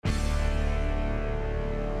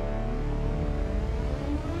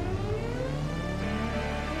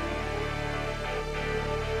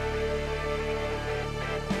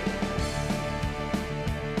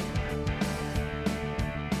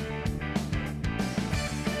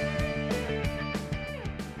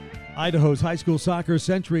Idaho's high school soccer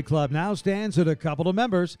Century Club now stands at a couple of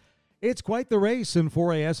members. It's quite the race in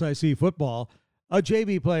 4A SIC football. A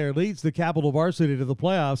JV player leads the Capital varsity to the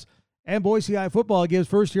playoffs, and Boise High football gives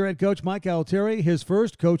first-year head coach Mike Altieri his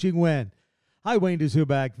first coaching win. Hi, Wayne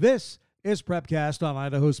Dzubak. This is Prepcast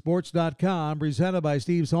on idahosports.com, presented by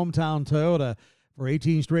Steve's Hometown Toyota. For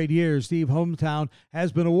 18 straight years, Steve Hometown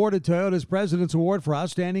has been awarded Toyota's President's Award for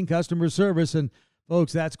Outstanding Customer Service, and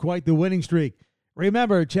folks, that's quite the winning streak.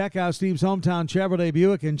 Remember, check out Steve's Hometown Chevrolet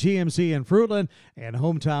Buick and GMC in Fruitland and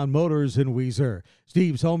Hometown Motors in Weiser.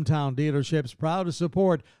 Steve's Hometown dealerships proud to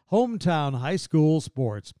support hometown high school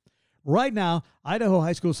sports. Right now, Idaho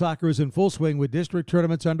high school soccer is in full swing with district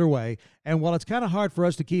tournaments underway, and while it's kind of hard for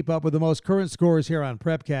us to keep up with the most current scores here on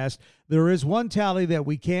Prepcast, there is one tally that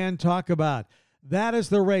we can talk about. That is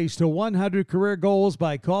the race to 100 career goals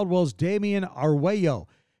by Caldwell's Damian Arguello.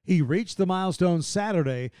 He reached the milestone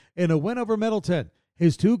Saturday in a win over Middleton.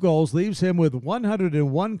 His 2 goals leaves him with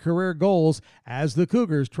 101 career goals as the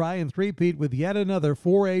Cougars try and three-peat with yet another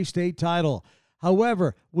 4A state title.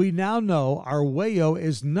 However, we now know Arguello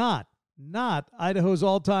is not Idaho's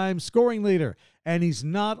all-time scoring leader, and he's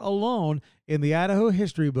not alone in the Idaho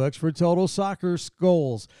history books for total soccer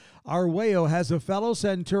goals. Arguello has a fellow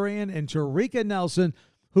Centurion in Tarika Nelson,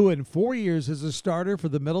 who in 4 years as a starter for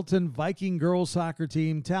the Middleton Viking girls soccer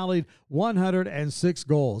team tallied 106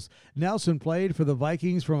 goals. Nelson played for the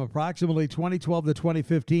Vikings from approximately 2012 to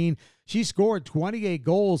 2015. She scored 28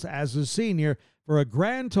 goals as a senior for a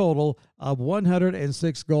grand total of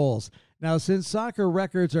 106 goals. Now, since soccer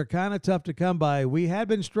records are kind of tough to come by, we had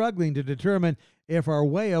been struggling to determine if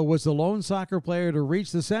Arguello was the lone soccer player to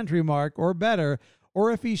reach the century mark or better,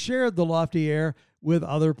 or if he shared the lofty air with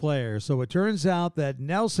other players. So it turns out that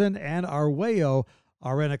Nelson and Arguello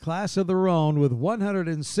are in a class of their own with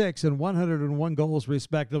 106 and 101 goals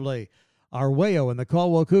respectively. Arguello and the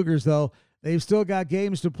Caldwell Cougars, though, they've still got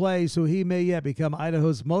games to play, so he may yet become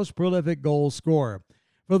Idaho's most prolific goal scorer.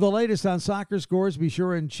 For the latest on soccer scores, be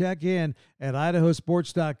sure and check in at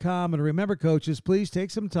idahosports.com. And remember, coaches, please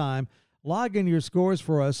take some time, log in your scores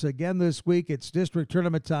for us. Again this week, it's district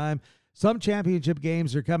tournament time. Some championship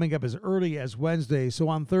games are coming up as early as Wednesday, so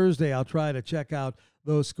on Thursday I'll try to check out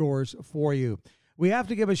those scores for you. We have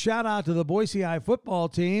to give a shout-out to the Boise High football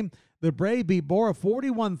team. The Brave beat Bora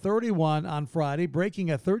 41-31 on Friday,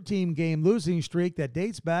 breaking a 13-game losing streak that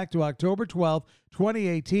dates back to October 12,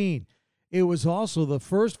 2018. It was also the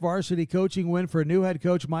first varsity coaching win for new head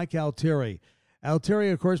coach Mike Altieri. Altieri,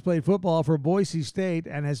 of course, played football for Boise State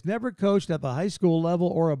and has never coached at the high school level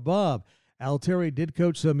or above. Altieri did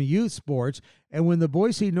coach some youth sports, and when the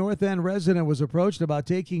Boise North End resident was approached about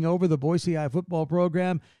taking over the Boise High football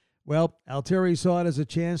program, well, Altieri saw it as a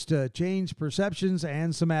chance to change perceptions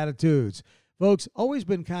and some attitudes. Folks, always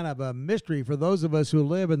been kind of a mystery for those of us who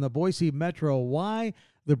live in the Boise metro why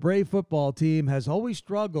the Brave football team has always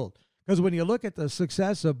struggled. Because when you look at the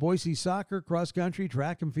success of Boise soccer, cross-country,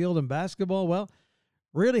 track and field, and basketball, well,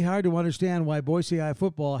 really hard to understand why Boise High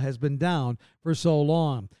football has been down for so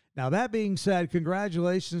long. Now, that being said,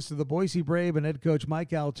 congratulations to the Boise Brave and head coach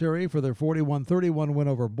Mike Altieri for their 41-31 win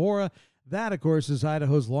over Bora. That, of course, is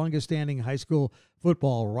Idaho's longest-standing high school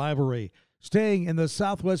football rivalry. Staying in the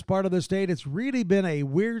southwest part of the state, it's really been a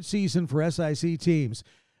weird season for SIC teams.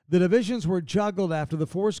 The divisions were juggled after the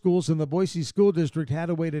 4 schools in the Boise School District had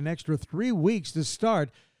to wait an extra 3 weeks to start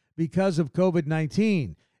because of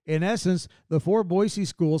COVID-19. In essence, the 4 Boise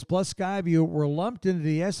schools plus Skyview were lumped into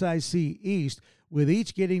the SIC East, with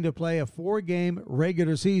each getting to play a 4-game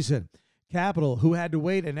regular season. Capital, who had to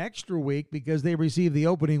wait an extra week because they received the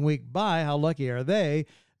opening week bye, how lucky are they?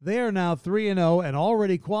 They are now 3-0 and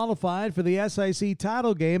already qualified for the SIC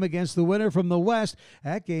title game against the winner from the West.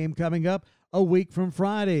 That game coming up a week from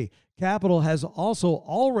Friday. Capital has also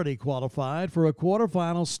already qualified for a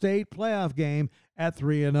quarterfinal state playoff game at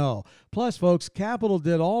 3-0. Plus, folks, Capital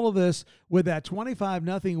did all of this with that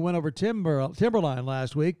 25-0 win over Timberline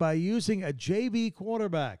last week by using a JV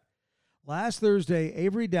quarterback. Last Thursday,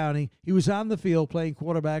 Avery Downey, he was on the field playing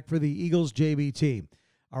quarterback for the Eagles JV team.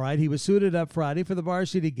 All right, he was suited up Friday for the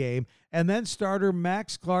varsity game, and then starter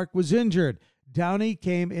Max Clark was injured. Downey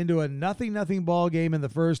came into a 0-0 ball game in the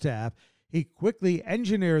first half. He quickly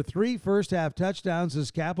engineered 3 first-half touchdowns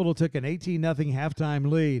as Capital took an 18-0 halftime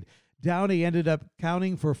lead. Downey ended up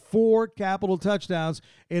counting for 4 Capital touchdowns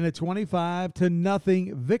in a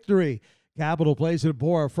 25-0 victory. Capital plays at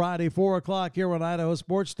Bora Friday, 4 o'clock here on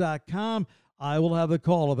idahosports.com. I will have the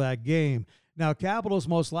call of that game. Now, Capital's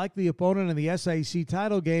most likely opponent in the SIC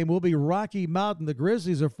title game will be Rocky Mountain. The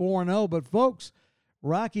Grizzlies are 4-0, but folks,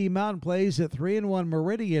 Rocky Mountain plays at 3-1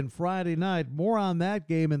 Meridian Friday night. More on that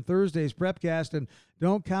game in Thursday's Prepcast. And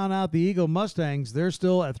don't count out the Eagle Mustangs. They're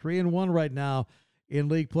still at 3-1 right now in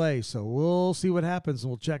league play. So we'll see what happens, and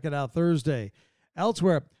we'll check it out Thursday.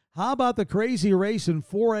 Elsewhere, how about the crazy race in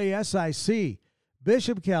 4A SIC?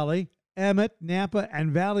 Bishop Kelly, Emmett, Nampa,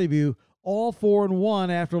 and Valley View all 4-1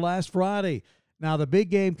 after last Friday. Now, the big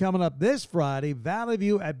game coming up this Friday, Valley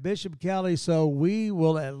View at Bishop Kelly, so we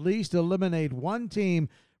will at least eliminate one team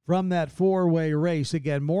from that four-way race.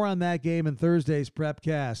 Again, more on that game in Thursday's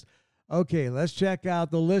Prepcast. Okay, let's check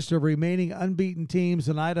out the list of remaining unbeaten teams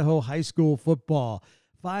in Idaho high school football.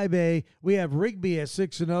 5A, we have Rigby at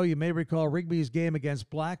 6-0. You may recall Rigby's game against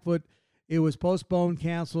Blackfoot. It was postponed,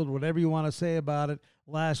 canceled, whatever you want to say about it,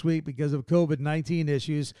 last week because of COVID-19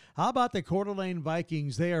 issues. How about the Coeur d'Alene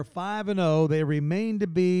Vikings? They are 5-0. They remain to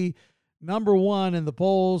be number one in the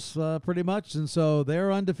polls pretty much, and so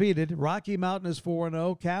they're undefeated. Rocky Mountain is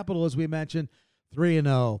 4-0. Capital, as we mentioned,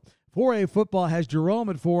 3-0. 4A football has Jerome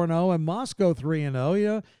at 4-0 and Moscow 3-0. You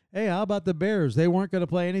know, hey, how about the Bears? They weren't going to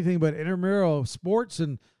play anything but intramural sports,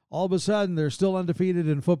 and all of a sudden they're still undefeated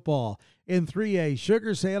in football. In 3A,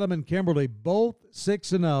 Sugar, Salem, and Kimberly both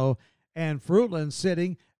 6-0, and Fruitland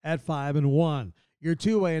sitting at 5-1. Your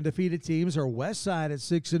 2A undefeated teams are Westside at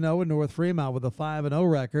 6-0 and North Fremont with a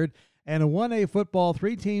 5-0 record. And in 1A football,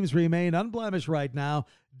 3 teams remain unblemished right now.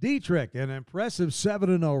 Dietrich, an impressive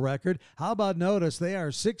 7-0 record. How about Notice? They are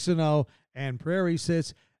 6-0, and Prairie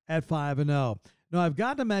sits at 5-0. Now, I've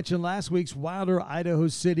got to mention last week's Wilder-Idaho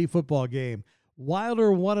City football game.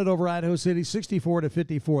 Wilder won it over Idaho City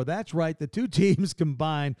 64-54. That's right, the two teams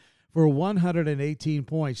combined for 118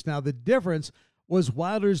 points. Now, the difference was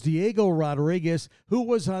Wilder's Diego Rodriguez, who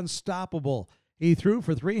was unstoppable. He threw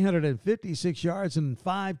for 356 yards and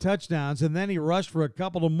 5 touchdowns, and then he rushed for a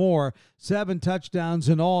couple of more, 7 touchdowns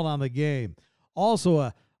in all on the game. Also,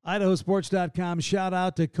 a IdahoSports.com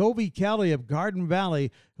shout-out to Covey Kelly of Garden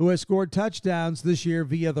Valley, who has scored touchdowns this year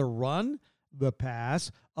via the run, the pass,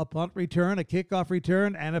 a punt return, a kickoff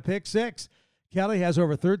return, and a pick six. Kelly has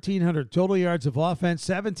over 1,300 total yards of offense,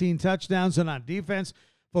 17 touchdowns, and on defense,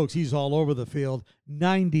 folks, he's all over the field,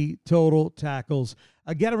 90 total tackles.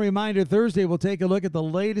 Again, a reminder, Thursday we'll take a look at the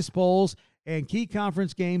latest polls and key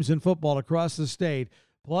conference games in football across the state,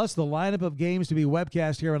 plus the lineup of games to be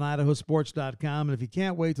webcast here on IdahoSports.com. And if you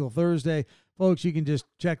can't wait till Thursday, folks, you can just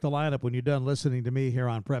check the lineup when you're done listening to me here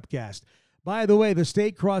on Prepcast. By the way, the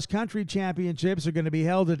state cross-country championships are going to be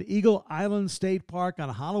held at Eagle Island State Park on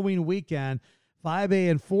Halloween weekend, 5A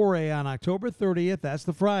and 4A on October 30th, that's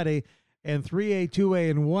the Friday, and 3A, 2A,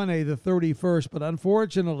 and 1A the 31st. But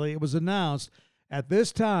unfortunately, it was announced at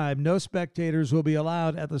this time no spectators will be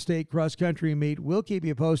allowed at the state cross-country meet. We'll keep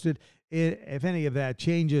you posted if any of that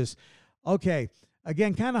changes. Okay,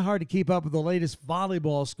 again, kind of hard to keep up with the latest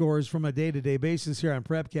volleyball scores from a day-to-day basis here on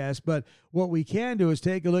Prepcast, but what we can do is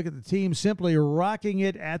take a look at the team simply rocking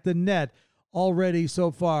it at the net already so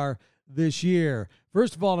far this year.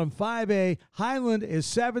 First of all, in 5A, Highland is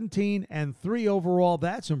 17-3 overall.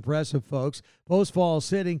 That's impressive, folks. Post Falls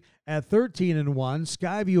sitting at 13-1.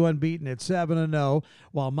 Skyview unbeaten at 7-0,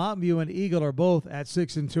 while Mountain View and Eagle are both at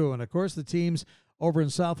 6-2. And, of course, the teams over in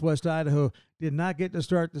southwest Idaho did not get to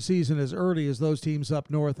start the season as early as those teams up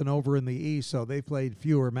north and over in the east, so they played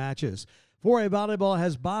fewer matches. 4A volleyball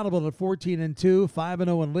has Bonneville at 14-2,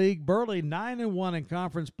 5-0 in league. Burley 9-1 in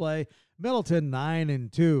conference play. Middleton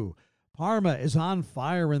 9-2. Parma is on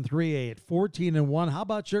fire in 3A at 14-1. How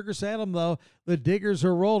about Sugar Salem, though? The Diggers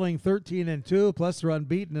are rolling 13-2, plus they're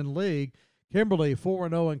unbeaten in league. Kimberly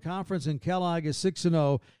 4-0 in conference, and Kellogg is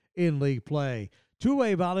 6-0 in league play.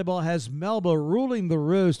 2A volleyball has Melba ruling the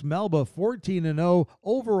roost. Melba 14-0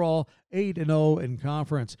 overall, 8-0 in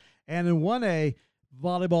conference. And in 1A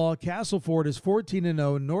volleyball, Castleford is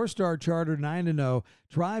 14-0, North Star Charter 9-0,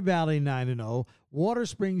 Tri-Valley 9-0, Water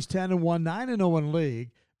Springs 10-1, 9-0 in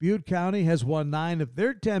league. Butte County has won 9 of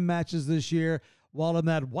their 10 matches this year, while in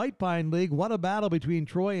that White Pine League, what a battle between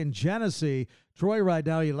Troy and Genesee. Troy right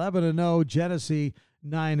now 11-0, Genesee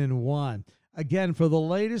 9-1. Again, for the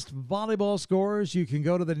latest volleyball scores, you can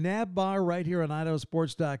go to the NAB bar right here on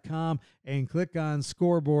IdahoSports.com and click on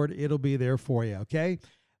scoreboard. It'll be there for you, okay?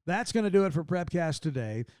 That's going to do it for Prepcast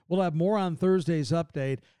today. We'll have more on Thursday's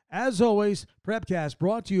update. As always, Prepcast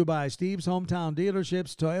brought to you by Steve's Hometown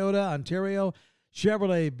Dealerships, Toyota, Ontario,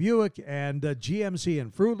 Chevrolet, Buick, and GMC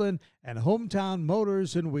in Fruitland, and Hometown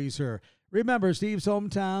Motors in Weiser. Remember, Steve's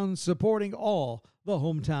Hometown supporting all the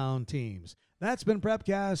hometown teams. That's been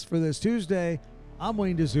Prepcast for this Tuesday. I'm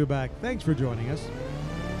Wayne Dzubak. Thanks for joining us.